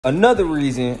Another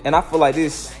reason, and I feel like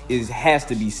this has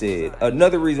to be said.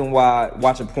 Another reason why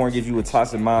watching porn gives you a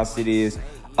toxic mindset is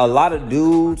a lot of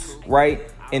dudes, right,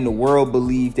 in the world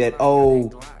believe that,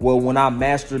 oh, well, when I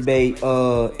masturbate,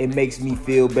 it makes me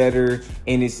feel better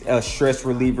and it's a stress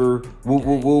reliever. Whoop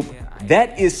whoop whoop.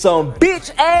 That is some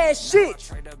bitch ass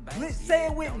shit. Let's say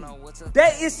it with me.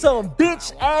 That is some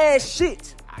bitch ass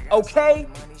shit. Okay,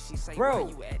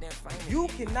 bro, you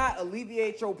cannot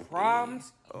alleviate your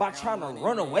problems by trying to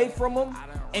run away from them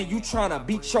and you trying to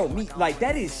beat your meat. Like,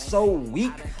 that is so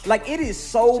weak. Like, it is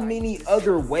so many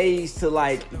other ways to,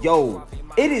 like,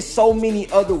 it is so many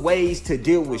other ways to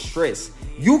deal with stress.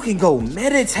 You can go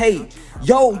meditate.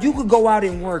 You could go out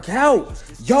and work out.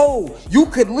 You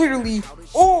could literally,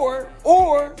 or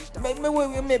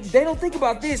they don't think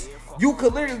about this. You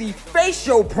could literally face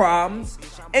your problems,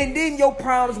 and then your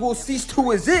problems will cease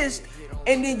to exist,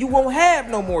 and then you won't have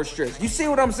no more stress. You see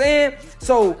what I'm saying?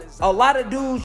 So a lot of dudes